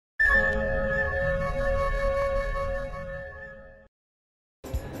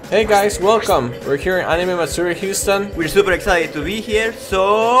Hey guys, welcome! We're here in Anime Matsuri, Houston. We're super excited to be here,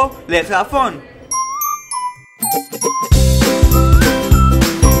 so let's have fun!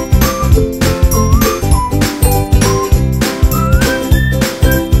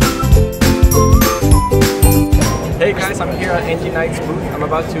 Hey guys, I'm here at NG Knight's booth. I'm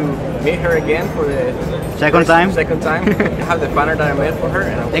about to meet her again for the Second time. I have the banner that I made for her,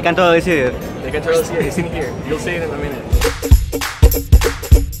 and They can totally see it. they can totally see it. It's in here. You'll see it in a minute.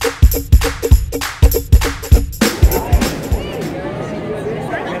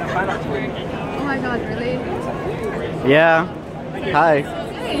 Oh my god, really? Yeah. Hi.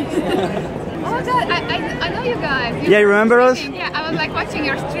 Hey. Oh my god, I know you guys. Yeah, you remember us? Yeah, I was like watching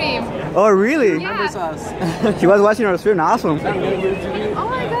your stream. Oh, really? Yeah. She was watching our stream. Awesome. Oh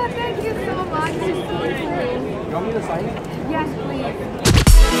my god, thank you so much. This is so cool. You want me to sign it? Yes, please.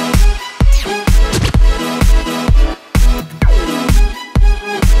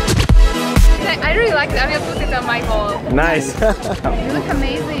 I really like it. I will put it on my wall. Nice. You look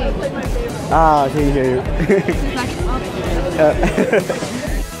amazing. Ah, she can hear you. It's like,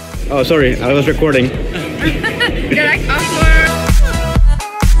 oh. Oh, sorry. I was recording. You're like awkward.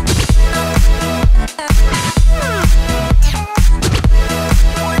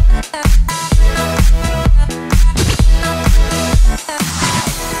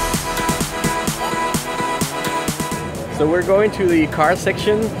 So we're going to the car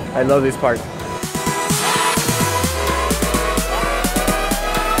section. I love this part.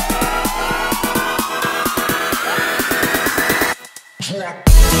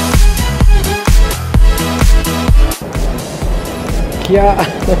 Yeah.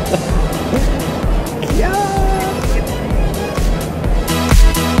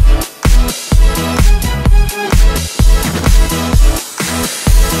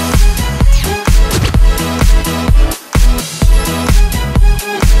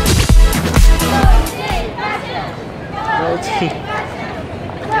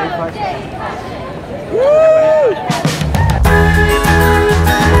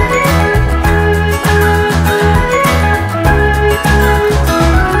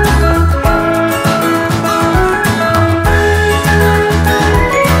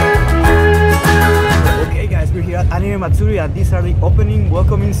 Matsuri, and these are the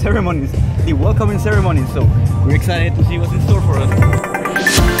welcoming ceremonies. So we're excited to see what's in store for us.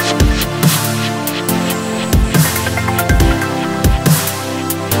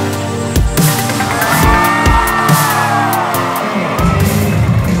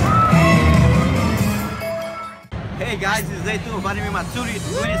 Hey guys, it's day 2 of Anime Matsuri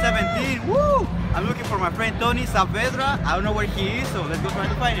 2017. Woo! I'm looking for my friend Tony Saavedra. I don't know where he is, so let's go try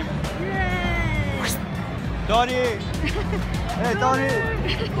to find him. Tony! Hey Tony!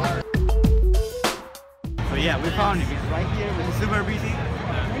 So yeah, we found him. He's right here. We're super busy.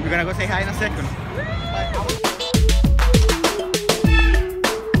 We're gonna go say hi in a second.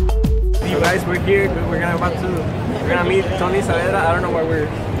 You guys, we're here. We're gonna meet Tony Saavedra. I don't know why we're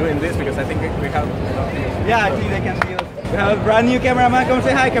doing this because I think we have. Yeah, I think they can see us. We have a brand new cameraman. Come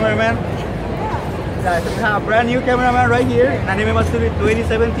say hi, cameraman. Yeah, so we have a brand new cameraman right here. Anime Matsuri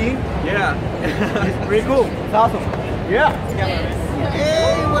 2017. Yeah. It's pretty cool. It's awesome. Yeah.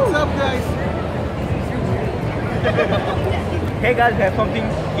 Hey, what's up, guys? Hey guys, we have something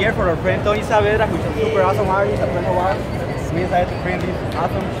here for our friend Tony Saavedra, who's a super awesome artist, a friend of ours. We decided to print this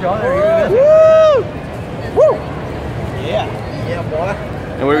awesome shot. Woo! Woo! Yeah. Yeah, boy.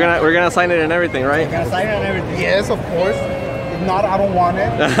 And we're gonna sign it and everything, right? We're gonna sign it and everything. Yes, of course. If not, I don't want it.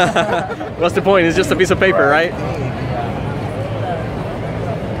 What's the point? It's just a piece of paper, right?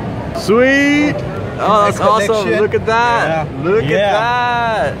 Sweet! Oh, that's awesome! Look at that! Yeah. Look at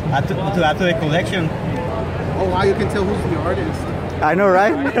that! To add to the collection. Oh wow, you can tell who's the artist. I know,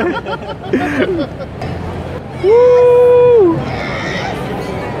 right? Woo!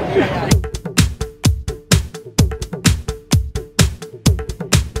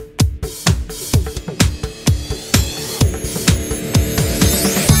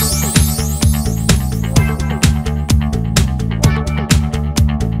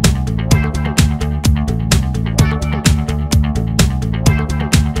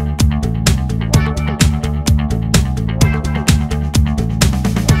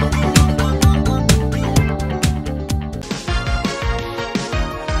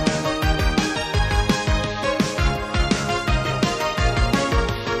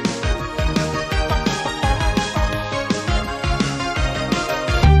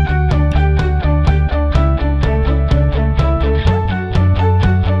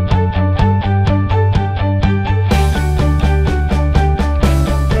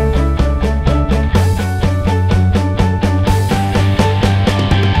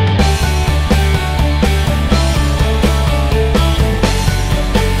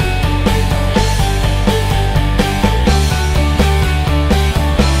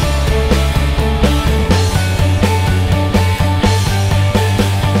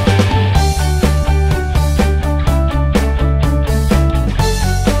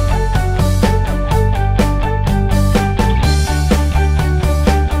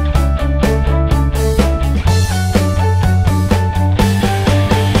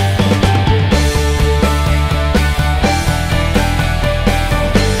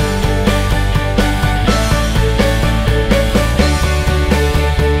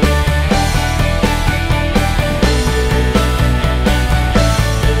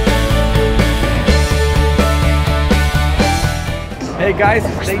 guys,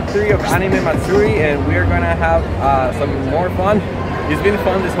 it's day 3 of Anime Matsuri, and we're gonna have some more fun. It's been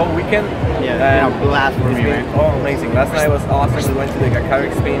fun this whole weekend. Yeah, it's been a blast for me, man. Oh, amazing. Last night was awesome. We went to the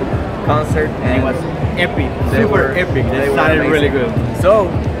Gakaric Spin concert, and it was epic. They Super were epic. They It sounded amazing. really good. So,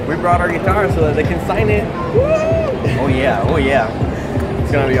 we brought our guitar so that they can sign it. Woo! Oh yeah, oh yeah.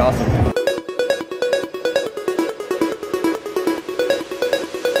 It's gonna be awesome.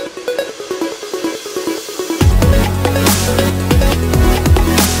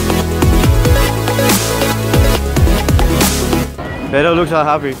 Pedro looks so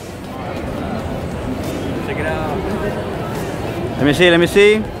happy. Check it out. Let me see, let me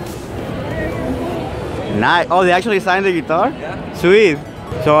see. Nice. Oh, they actually signed the guitar? Yeah. Sweet.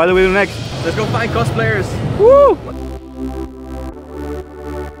 So what do we do next? Let's go find cosplayers. Woo!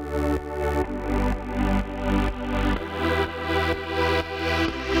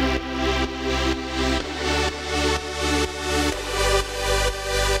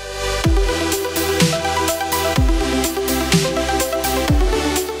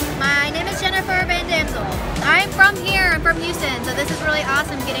 I'm from here, I'm from Houston, so this is really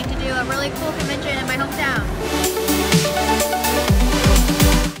awesome getting to do a really cool convention in my hometown.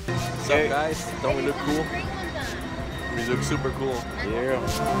 What's up, guys? Don't we look cool? We look super cool. Yeah.